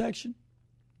hail protection?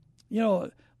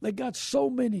 They got so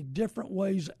many different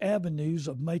ways, avenues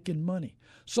of making money.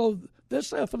 So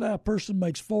this F&I person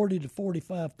makes $40,000 to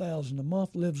 $45,000 a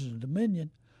month, lives in the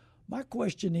Dominion. My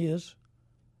question is,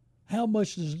 how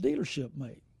much does the dealership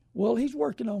make? Well, he's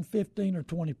working on 15 or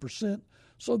 20%,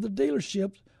 so the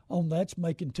dealership on that's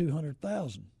making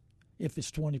 $200,000 if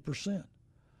it's 20%.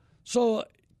 So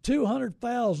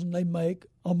 $200,000 they make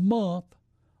a month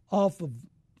off of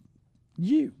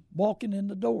you walking in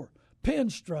the door.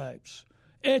 Pinstripes,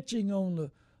 etching on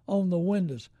the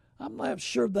windows. I'm not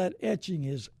sure that etching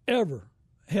has ever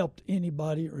helped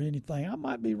anybody or anything. I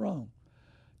might be wrong.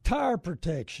 Tire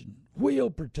protection, wheel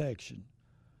protection,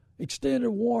 extended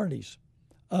warranties,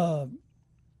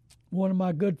 one of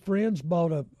my good friends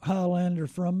bought a Highlander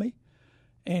from me,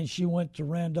 and she went to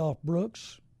Randolph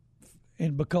Brooks.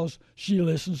 And because she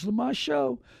listens to my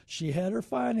show, she had her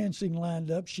financing lined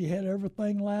up. She had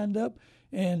everything lined up,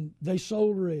 and they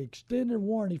sold her an extended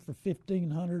warranty for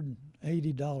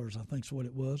 $1,580, I think is what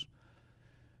it was.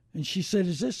 And she said,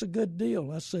 "Is this a good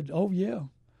deal?" I said, "Oh, yeah."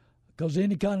 Because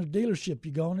any kind of dealership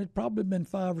you go on, it'd probably been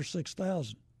 $5,000 or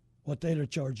 $6,000 what they'd have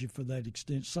charged you for that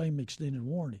same extended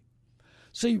warranty.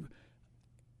 See,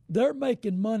 they're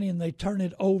making money and they turn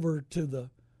it over to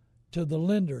the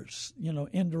lenders,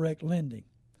 indirect lending.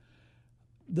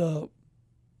 The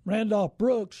Randolph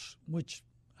Brooks, which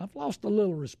I've lost a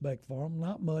little respect for them,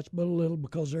 not much, but a little,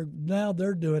 because they're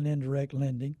doing indirect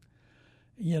lending,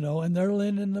 and they're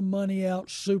lending the money out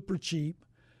super cheap.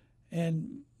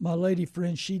 And my lady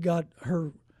friend, she got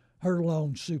her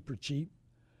loan super cheap,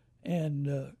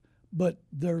 and but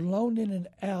they're loaning it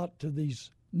out to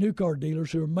these new car dealers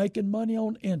who are making money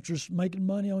on interest, making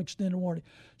money on extended warranty.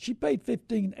 She paid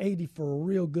 $1,580 for a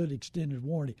real good extended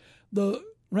warranty. The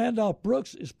Randolph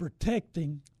Brooks is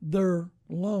protecting their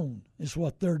loan, is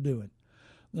what they're doing.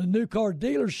 The new car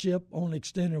dealership on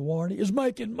extended warranty is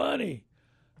making money.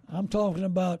 I'm talking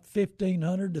about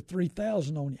 $1,500 to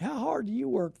 $3,000 on you. How hard do you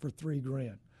work for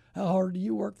 $3,000? How hard do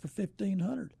you work for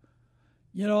 $1,500?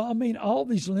 All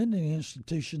these lending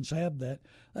institutions have that.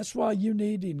 That's why you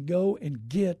need to go and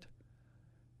get,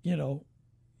 your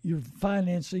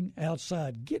financing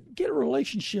outside. Get a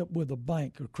relationship with a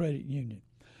bank or credit union,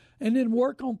 and then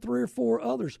work on 3 or 4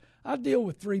 others. I deal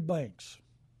with 3 banks.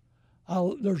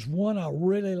 There's one I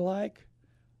really like.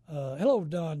 Hello,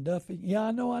 Don Duffy. Yeah,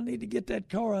 I know I need to get that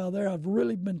car out of there. I've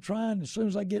really been trying. As soon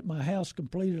as I get my house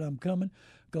completed, I'm coming,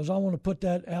 because I want to put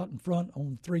that out in front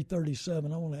on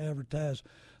 337. I want to advertise.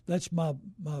 That's my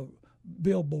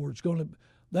billboard.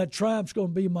 That Triumph's going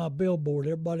to be my billboard.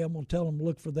 Everybody, I'm going to tell them,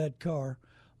 look for that car.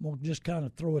 I'm going to just kind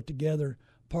of throw it together,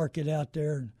 park it out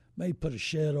there, and maybe put a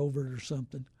shed over it or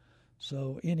something.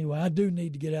 So anyway, I do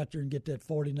need to get out there and get that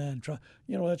 49 Triumph.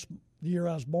 That's the year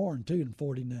I was born, too, in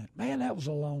 49. Man, that was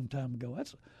a long time ago.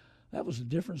 That was a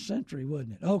different century,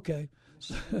 wasn't it? Okay.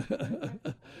 So,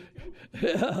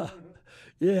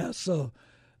 yeah. So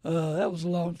that was a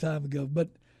long time ago. But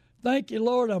thank you,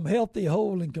 Lord, I'm healthy,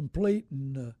 whole, and complete.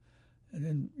 And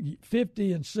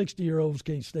 50 and 60-year-olds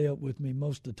can't stay up with me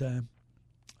most of the time.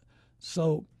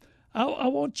 So I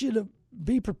want you to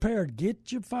be prepared.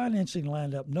 Get your financing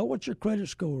lined up. Know what your credit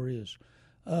score is.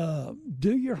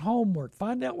 Do your homework.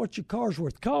 Find out what your car's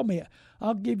worth. Call me.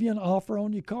 I'll give you an offer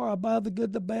on your car. I'll buy the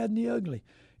good, the bad, and the ugly.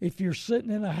 If you're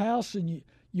sitting in a house and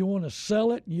you want to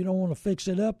sell it, you don't want to fix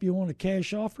it up, you want a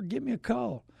cash offer, give me a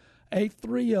call.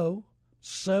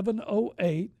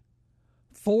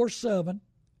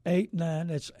 830-708-4789.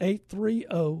 That's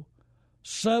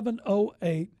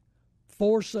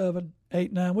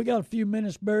 830-708-4789. We got a few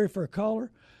minutes, Barry, for a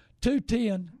caller.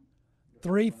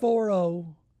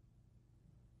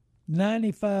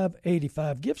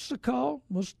 210-340-9585. Give us a call.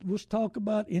 Let's talk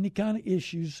about any kind of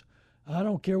issues. I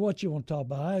don't care what you want to talk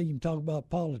about. I even talk about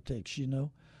politics,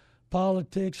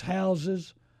 Politics,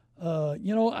 houses. A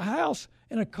house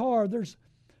and a car, there's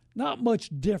not much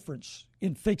difference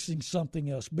in fixing something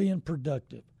else, being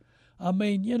productive.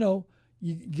 You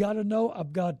got to know,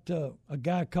 I've got a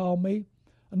guy call me,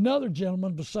 another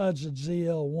gentleman besides the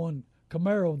ZL1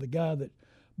 Camaro, the guy that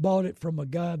bought it from a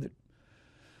guy that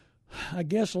I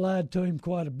guess lied to him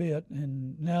quite a bit,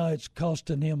 and now it's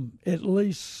costing him at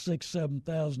least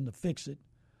 $6,000-7,000 to fix it,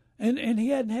 and he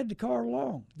hadn't had the car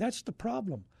long. That's the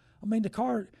problem. The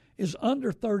car is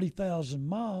under 30,000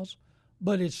 miles,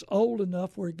 but it's old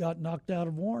enough where it got knocked out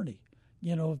of warranty.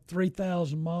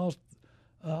 3,000 miles.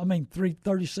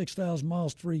 36,000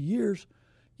 miles, 3 years.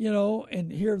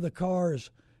 And here the car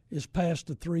is past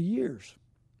the 3 years.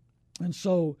 And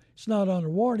so it's not under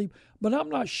warranty, but I'm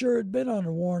not sure it'd been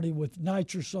under warranty with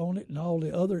nitrous on it and all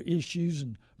the other issues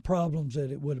and problems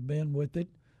that it would have been with it.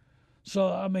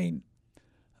 So,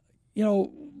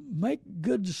 make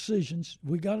good decisions.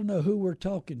 We got to know who we're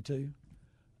talking to.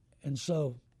 And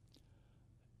so,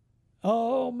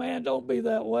 oh, man, don't be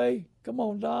that way. Come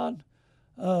on, Don.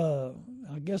 I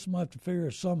guess I'm going to have to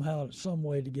figure some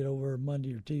way to get over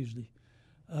Monday or Tuesday.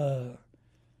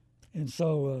 And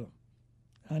so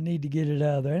I need to get it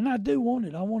out of there. And I do want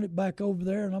it. I want it back over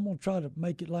there, and I'm going to try to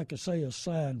make it, like I say, a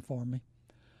sign for me.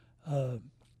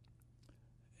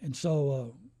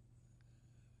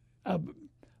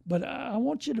 But I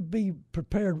want you to be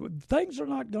prepared. Things are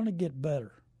not going to get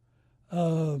better.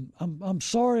 I'm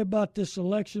sorry about this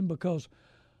election because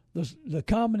the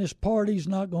Communist Party's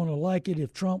not going to like it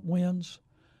if Trump wins,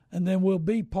 and then we'll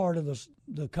be part of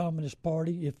the Communist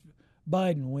Party if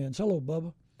Biden wins. Hello,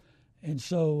 Bubba. And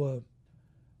so,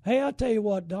 hey, I tell you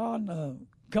what, Don,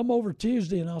 come over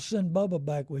Tuesday and I'll send Bubba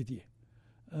back with you,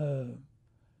 and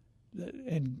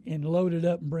load it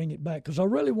up and bring it back, because I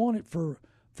really want it for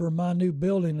my new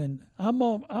building. And I'm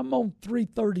on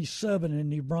 337 in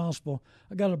New Braunfels.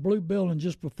 I got a blue building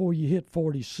just before you hit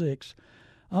 46.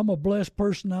 I'm a blessed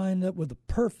person. I ended up with a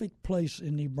perfect place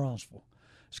in New Braunfels.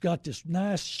 It's got this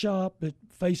nice shop that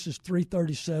faces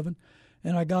 337,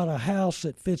 and I got a house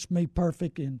that fits me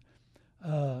perfect. And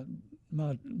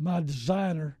my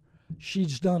designer,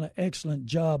 she's done an excellent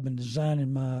job in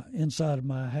designing my inside of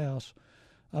my house.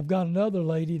 I've got another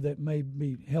lady that may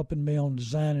be helping me on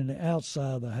designing the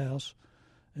outside of the house.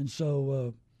 And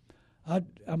so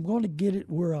I'm going to get it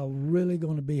where I'm really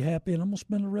going to be happy, and I'm going to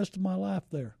spend the rest of my life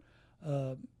there.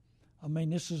 I mean,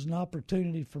 this is an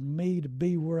opportunity for me to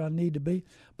be where I need to be,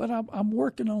 but I'm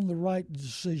working on the right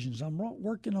decisions. I'm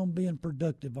working on being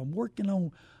productive. I'm working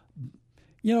on,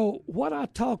 what I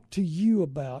talk to you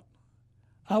about,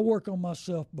 I work on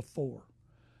myself before.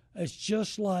 It's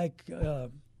just like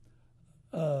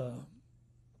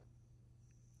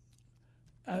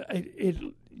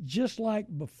just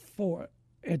like before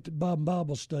at the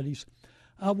Bible studies,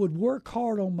 I would work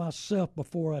hard on myself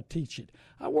before I teach it.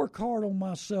 I work hard on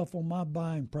myself on my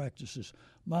buying practices,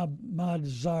 my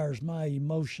desires, my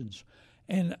emotions.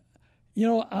 And,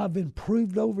 I've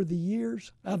improved over the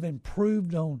years. I've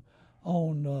improved on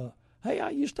hey, I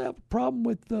used to have a problem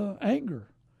with anger.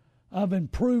 I've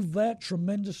improved that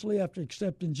tremendously after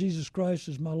accepting Jesus Christ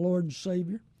as my Lord and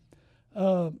Savior.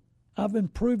 I've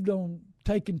improved on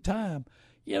taking time.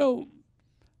 I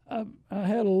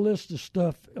had a list of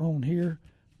stuff on here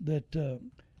that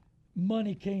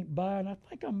money can't buy, and I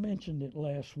think I mentioned it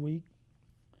last week.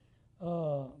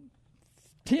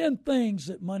 10 things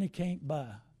that money can't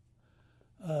buy.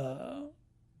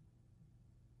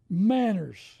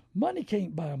 Manners. Money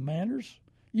can't buy manners.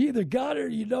 You either got it or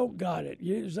you don't got it.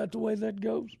 Is that the way that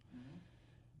goes?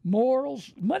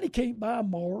 Morals. Money can't buy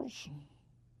morals.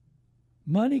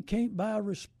 Money can't buy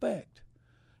respect.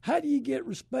 How do you get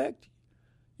respect?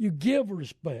 You give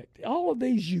respect. All of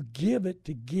these, you give it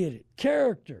to get it.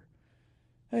 Character.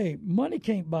 Hey, money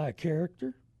can't buy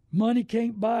character. Money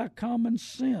can't buy common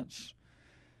sense.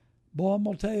 Boy, I'm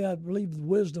going to tell you, I believe the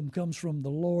wisdom comes from the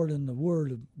Lord and the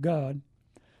Word of God.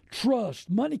 Trust.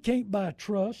 Money can't buy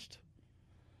trust.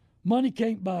 Money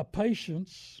can't buy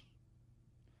patience.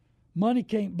 Money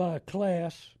can't buy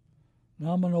class.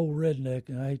 Now, I'm an old redneck,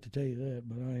 and I hate to tell you that,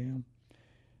 but I am.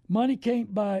 Money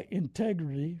can't buy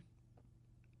integrity.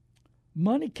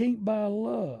 Money can't buy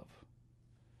love.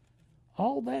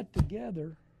 All that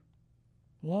together,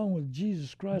 along with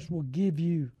Jesus Christ, will give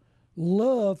you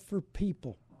love for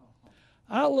people.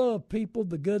 I love people,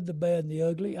 the good, the bad, and the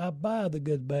ugly. I buy the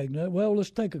good, bad, and the ugly. Well, let's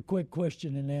take a quick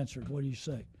question and answer it. What do you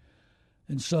say?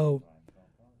 And so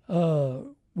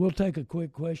we'll take a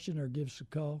quick question or give us a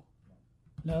call.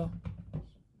 No?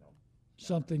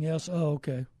 Something else? Oh,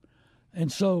 okay.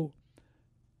 And so,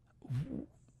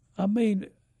 I mean,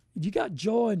 you got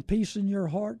joy and peace in your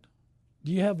heart?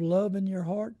 Do you have love in your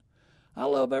heart? I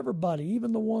love everybody,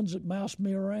 even the ones that mouse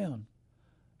me around.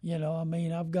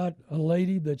 I've got a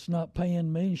lady that's not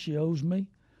paying me and she owes me.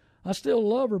 I still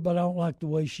love her, but I don't like the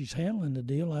way she's handling the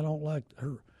deal. I don't like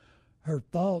her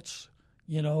thoughts.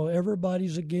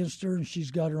 Everybody's against her, and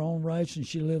she's got her own rights, and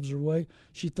she lives her way.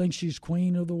 She thinks she's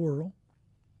queen of the world.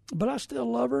 But I still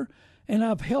love her, and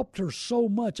I've helped her so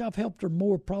much. I've helped her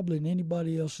more probably than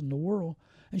anybody else in the world,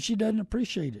 and she doesn't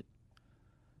appreciate it.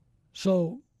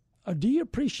 So do you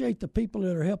appreciate the people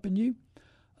that are helping you?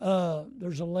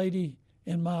 There's a lady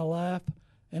in my life,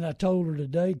 and I told her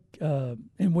today,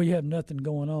 and we have nothing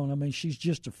going on. I mean, she's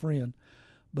just a friend.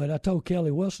 But I told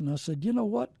Kelly Wilson, I said, you know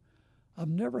what? I've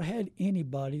never had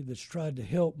anybody that's tried to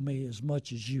help me as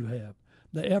much as you have.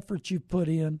 The effort you put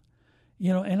in,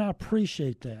 and I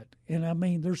appreciate that. And I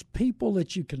mean, there's people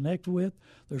that you connect with.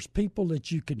 There's people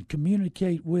that you can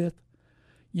communicate with,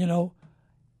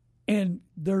 and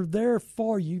they're there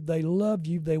for you. They love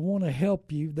you. They want to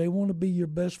help you. They want to be your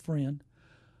best friend.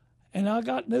 And I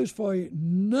got news for you.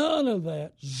 None of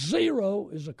that, zero,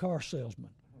 is a car salesman.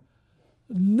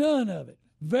 None of it.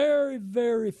 Very,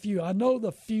 very few. I know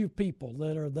the few people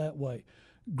that are that way.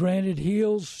 Granite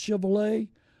Hills Chevrolet,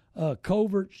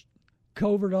 Covert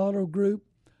Auto Group,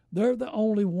 they're the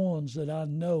only ones that I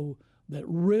know that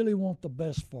really want the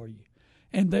best for you.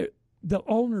 And the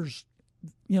owners,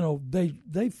 they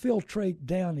filtrate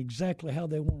down exactly how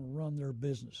they want to run their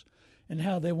business and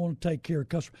how they want to take care of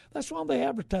customers. That's why they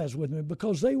advertise with me,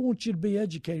 because they want you to be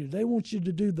educated. They want you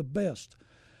to do the best.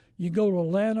 You go to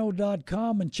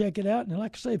Lano.com and check it out. And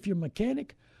like I say, if you're a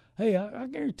mechanic, hey, I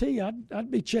guarantee you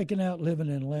I'd be checking out living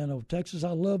in Llano, Texas.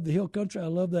 I love the hill country. I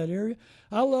love that area.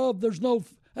 I love there's no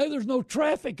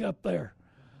traffic up there.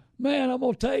 Man, I'm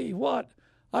going to tell you what.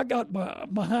 I got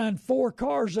behind 4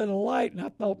 cars at a light, and I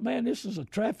thought, man, this is a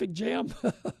traffic jam.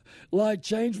 Light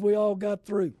changed. We all got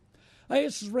through. Hey,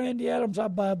 this is Randy Adams. I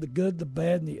buy the good, the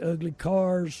bad, and the ugly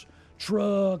cars,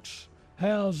 trucks,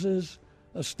 houses,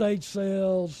 estate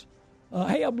sales.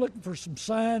 Hey, I'm looking for some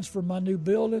signs for my new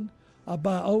building. I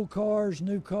buy old cars,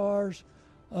 new cars.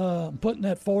 I'm putting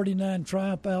that 49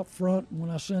 Triumph out front when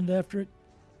I send after it.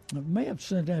 I may have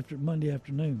sent after it Monday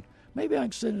afternoon. Maybe I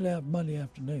can send it out Monday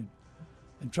afternoon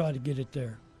and try to get it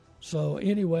there. So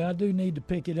anyway, I do need to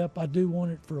pick it up. I do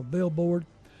want it for a billboard.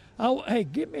 Hey,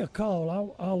 give me a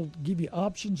call. I'll give you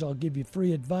options. I'll give you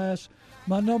free advice.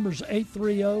 My number's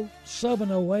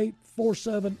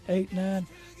 830-708-4789.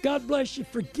 God bless you.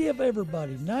 Forgive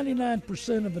everybody.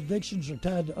 99% of addictions are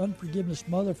tied to unforgiveness,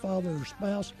 mother, father, or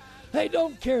spouse. Hey,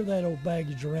 don't carry that old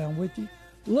baggage around with you.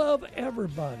 Love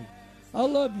everybody. I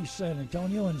love you, San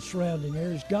Antonio and the surrounding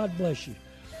areas. God bless you.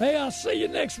 Hey, I'll see you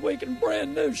next week in a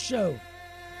brand new show.